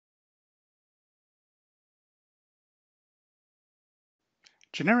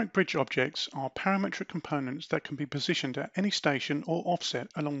Generic bridge objects are parametric components that can be positioned at any station or offset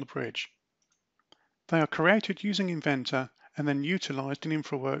along the bridge. They are created using Inventor and then utilized in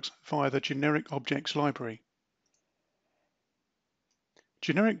InfraWorks via the Generic Objects library.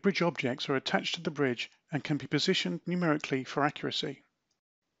 Generic bridge objects are attached to the bridge and can be positioned numerically for accuracy.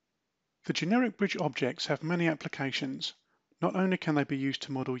 The generic bridge objects have many applications. Not only can they be used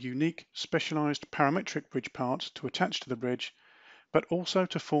to model unique, specialized parametric bridge parts to attach to the bridge, but also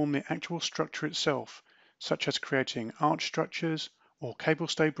to form the actual structure itself, such as creating arch structures or cable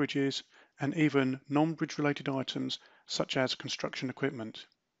stay bridges, and even non-bridge related items such as construction equipment.